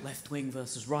 you know? Left wing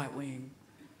versus right wing.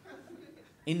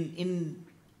 In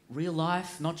real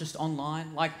life, not just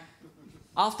online. Like,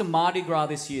 after Mardi Gras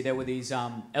this year, there were these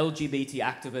LGBT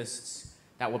activists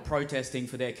that were protesting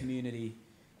for their community.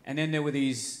 And then there were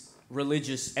these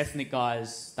religious ethnic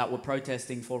guys that were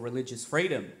protesting for religious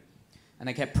freedom. And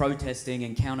they kept protesting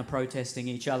and counter-protesting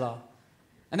each other.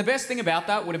 And the best thing about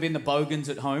that would have been the bogans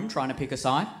at home trying to pick a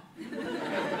side.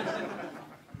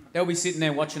 They'll be sitting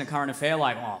there watching a current affair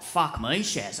like, oh, fuck me,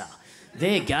 Shazza.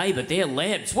 They're gay, but they're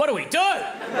lebs. What do we do?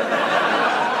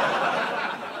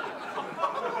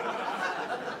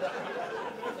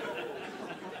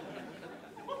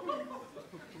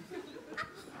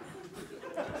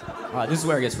 All right, this is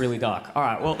where it gets really dark. All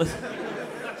right, well,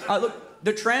 look,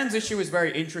 the trans issue is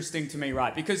very interesting to me,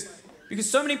 right? Because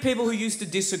so many people who used to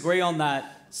disagree on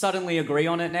that suddenly agree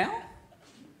on it now.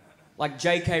 Like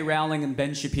J.K. Rowling and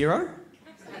Ben Shapiro.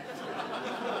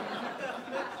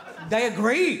 They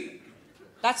agree.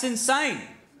 That's insane.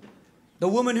 The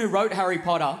woman who wrote Harry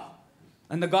Potter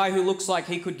and the guy who looks like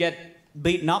he could get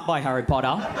beaten up by Harry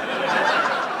Potter.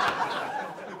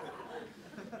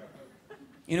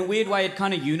 In a weird way, it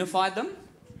kind of unified them.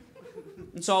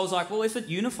 And so I was like, well, if it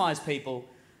unifies people,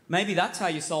 maybe that's how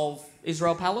you solve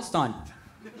Israel-Palestine.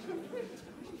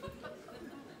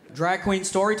 Drag queen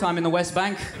story time in the West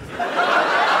Bank.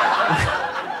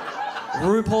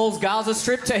 RuPaul's Gaza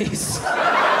striptease.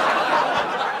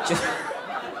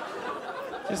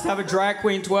 Just have a drag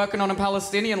queen twerking on a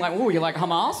Palestinian like, ooh, you like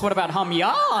Hamas? What about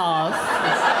Hamyas?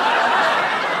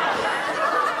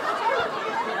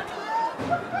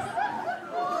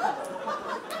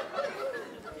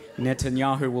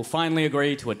 Netanyahu will finally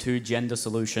agree to a two-gender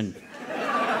solution.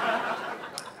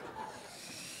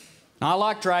 Now, I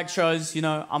like drag shows, you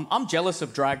know, I'm jealous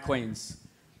of drag queens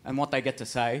and what they get to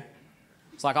say.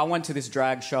 It's like I went to this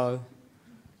drag show,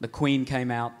 the queen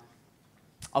came out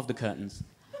of the curtains.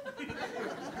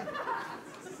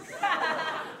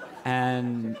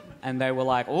 And they were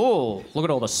like, oh, look at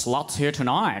all the sluts here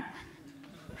tonight.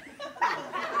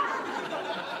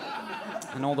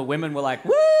 And all the women were like,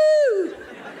 woo!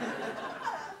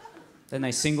 Then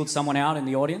they singled someone out in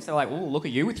the audience. They're like, oh, look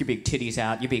at you with your big titties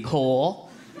out, you big whore.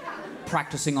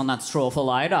 Practicing on that straw for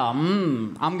later.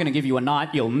 I'm going to give you a night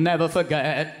you'll never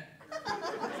forget.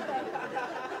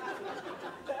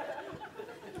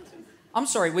 I'm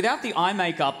sorry, without the eye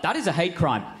makeup, that is a hate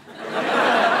crime.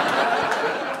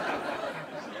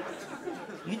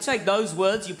 You take those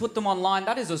words, you put them online,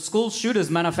 that is a school shooter's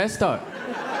manifesto.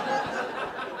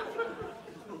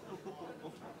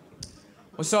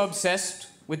 We're so obsessed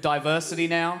with diversity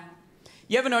now.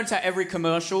 You ever notice how every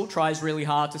commercial tries really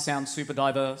hard to sound super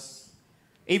diverse?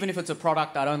 Even if it's a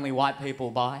product that only white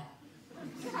people buy?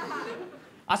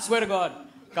 I swear to God.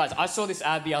 Guys, I saw this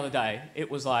ad the other day. It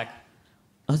was like,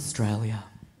 Australia.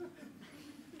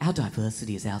 Our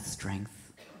diversity is our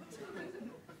strength.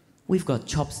 We've got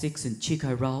chopsticks and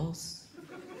Chico rolls,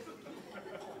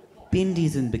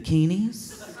 bindies and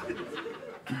bikinis,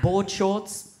 board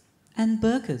shorts and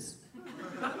burqas.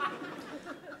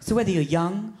 So whether you're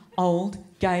young, old,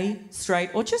 gay,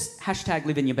 straight, or just hashtag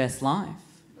living your best life,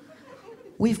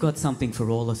 we've got something for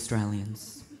all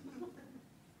Australians.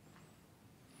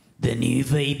 The new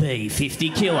VB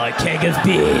 50-kilo keg of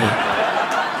beer.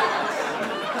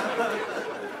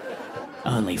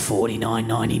 Only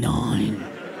 $49.99.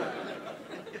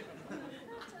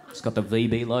 It's got the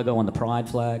VB logo on the pride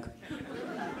flag.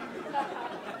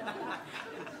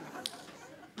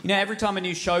 You know, every time a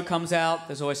new show comes out,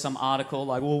 there's always some article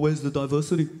like, well, where's the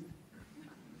diversity?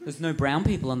 There's no brown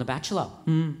people on The Bachelor.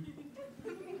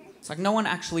 It's like no one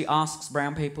actually asks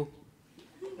brown people.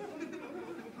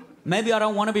 Maybe I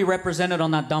don't want to be represented on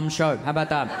that dumb show. How about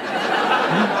that?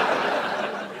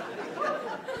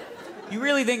 You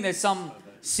really think there's some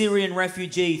Syrian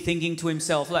refugee thinking to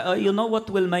himself, like, oh, you know what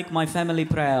will make my family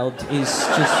proud is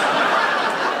just...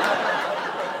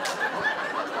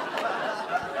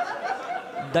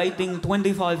 dating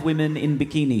 25 women in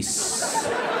bikinis.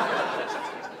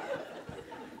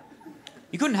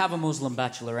 You couldn't have a Muslim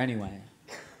bachelor anyway.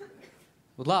 It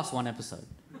would last one episode.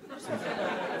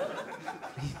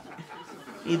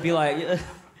 He'd be like,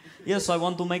 yes, I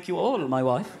want to make you all my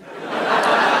wife.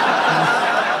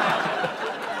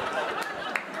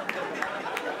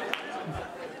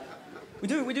 We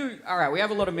do. All right, we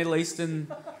have a lot of Middle Eastern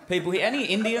people here. Any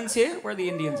Indians here? Where are the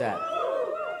Indians at?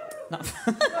 No.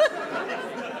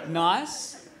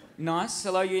 Nice.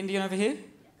 Hello, you Indian over here?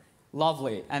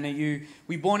 Lovely. And are you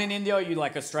born in India or are you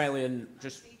like Australian,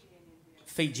 just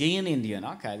Fijian Indian?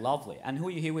 Okay, lovely. And who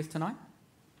are you here with tonight?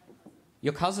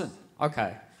 Your cousin.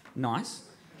 Okay, nice.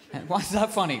 Why is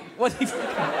that funny?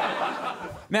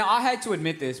 Now, I hate to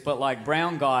admit this, but like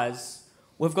brown guys,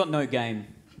 we've got no game.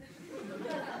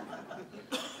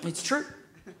 It's true.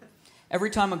 Every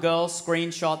time a girl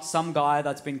screenshots some guy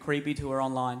that's been creepy to her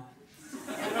online,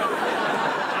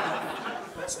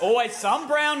 it's always some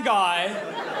brown guy.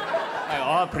 Like,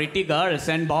 oh, pretty girl,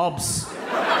 send bobs.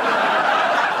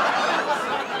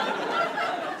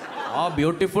 Oh,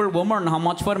 beautiful woman, how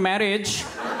much for marriage?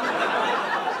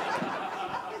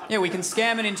 Yeah, we can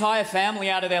scam an entire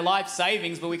family out of their life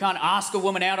savings, but we can't ask a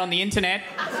woman out on the internet.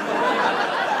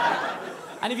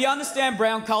 And if you understand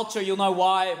brown culture, you'll know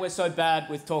why we're so bad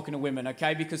with talking to women,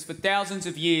 okay? Because for thousands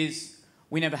of years,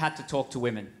 we never had to talk to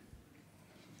women.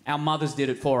 Our mothers did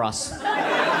it for us.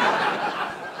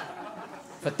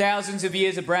 For thousands of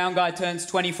years, a brown guy turns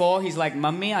 24, he's like,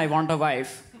 Mummy, I want a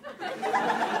wife.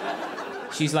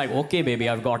 She's like, okay, baby,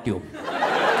 I've got you.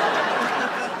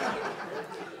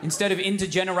 Instead of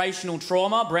intergenerational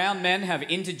trauma, brown men have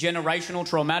intergenerational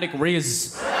traumatic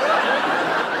riz.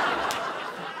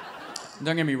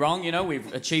 Don't get me wrong, you know,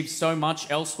 we've achieved so much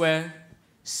elsewhere.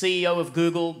 CEO of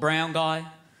Google, brown guy.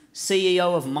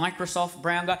 CEO of Microsoft,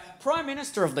 brown guy. Prime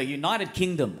Minister of the United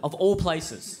Kingdom, of all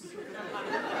places.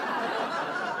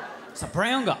 It's a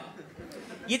brown guy.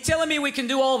 You're telling me we can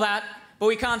do all that, but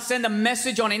we can't send a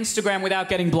message on Instagram without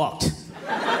getting blocked.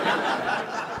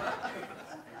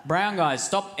 Brown guys,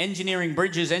 stop engineering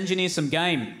bridges, engineer some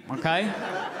game, okay?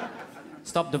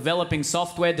 Stop developing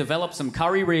software, develop some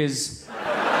curry riz.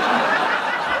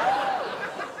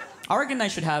 I reckon they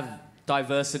should have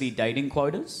diversity dating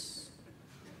quotas.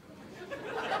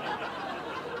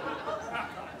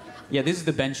 Yeah, this is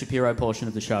the Ben Shapiro portion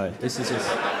of the show. This is just...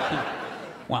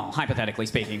 Well, hypothetically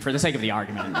speaking, for the sake of the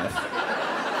argument.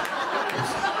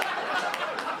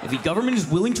 If the government is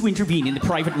willing to intervene in the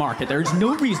private market, there is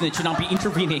no reason it should not be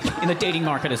intervening in the dating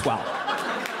market as well.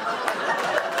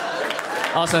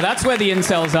 Oh, so that's where the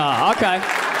incels are. Okay.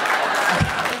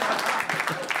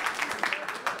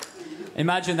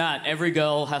 Imagine that. Every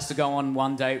girl has to go on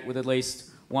one date with at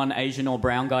least one Asian or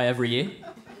brown guy every year.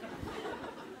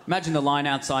 Imagine the line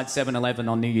outside 7-Eleven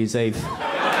on New Year's Eve.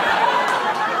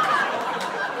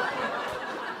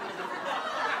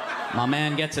 My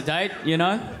man gets a date, you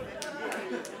know?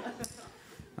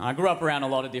 I grew up around a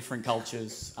lot of different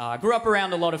cultures. I grew up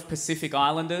around a lot of Pacific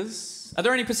Islanders. Are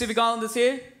there any Pacific Islanders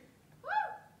here?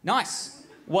 Nice.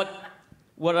 What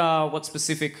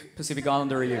specific Pacific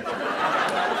Islander are you?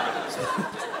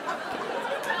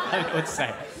 Let's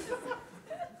say.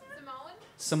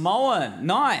 Samoan.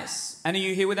 Nice. And are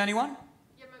you here with anyone?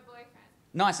 Yeah, my boyfriend.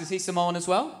 Nice. Is he Samoan as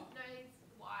well? No,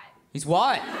 he's white. He's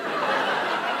white.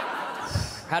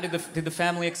 How did the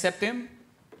family accept him?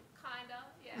 Kinda,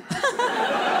 yeah.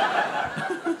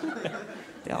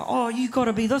 They're like, oh, you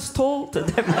gotta be this tall to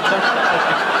them.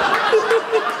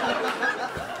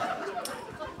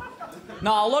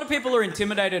 No, a lot of people are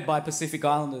intimidated by Pacific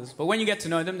Islanders, but when you get to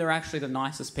know them, they're actually the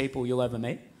nicest people you'll ever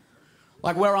meet.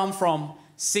 Like where I'm from,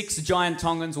 6 giant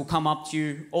Tongans will come up to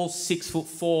you, all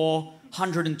 6'4",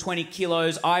 120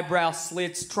 kilos, eyebrow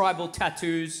slits, tribal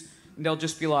tattoos, and they'll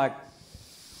just be like,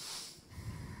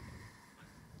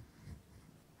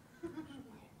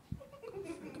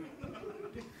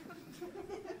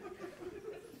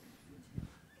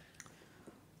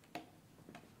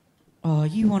 oh,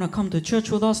 you want to come to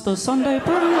church with us this Sunday,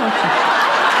 bro?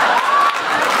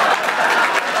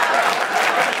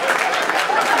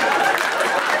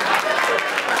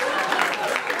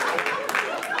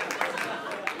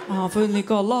 I've only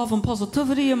got love and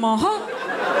positivity in my heart.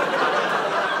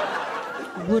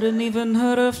 Wouldn't even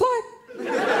hurt a fly.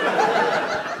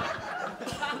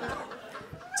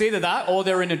 It's either that or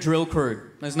they're in a drill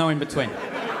crew. There's no in between.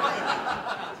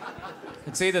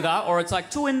 It's either that or it's like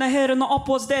 2 in the head and the op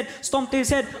was dead. Stomped his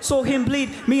head, saw him bleed.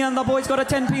 Me and the boys got a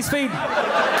 10-piece feed.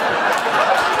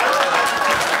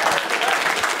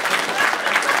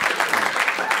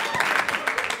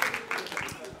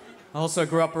 I also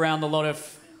grew up around a lot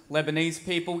of Lebanese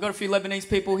people. We've got a few Lebanese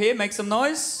people here. Make some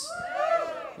noise.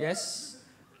 Yes.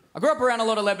 I grew up around a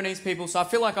lot of Lebanese people, so I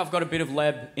feel like I've got a bit of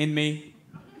Leb in me.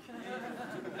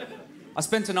 I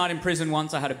spent a night in prison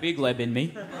once. I had a big Leb in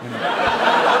me.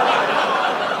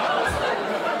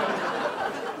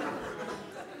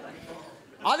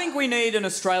 I think we need an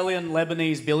Australian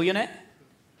Lebanese billionaire.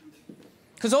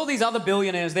 Because all these other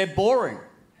billionaires, they're boring.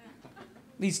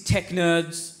 These tech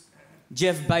nerds,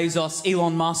 Jeff Bezos,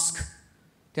 Elon Musk.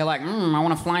 They're like, I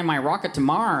want to fly my rocket to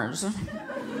Mars. If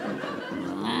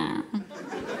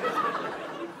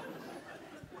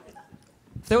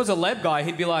there was a Leb guy,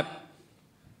 he'd be like,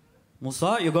 what's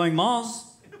that? You're going Mars?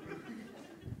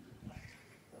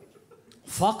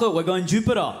 Fuck it, we're going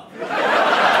Jupiter.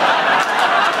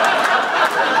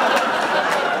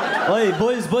 Hey,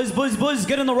 boys,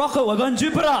 get in the rocket, we're going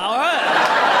Jupiter, all right?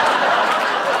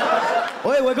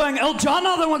 Hey, we're going El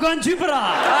Jana, then we're going Jupiter.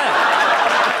 Hey.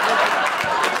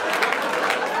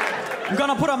 I'm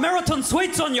gonna put a Meriton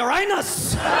Suites on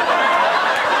Uranus.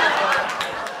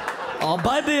 Oh,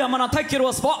 baby, I'm gonna take you to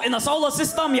a spot in the solar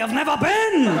system you've never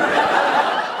been. All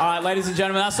right, ladies and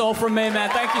gentlemen, that's all from me, man.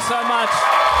 Thank you so much.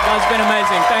 You guys have been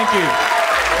amazing. Thank you.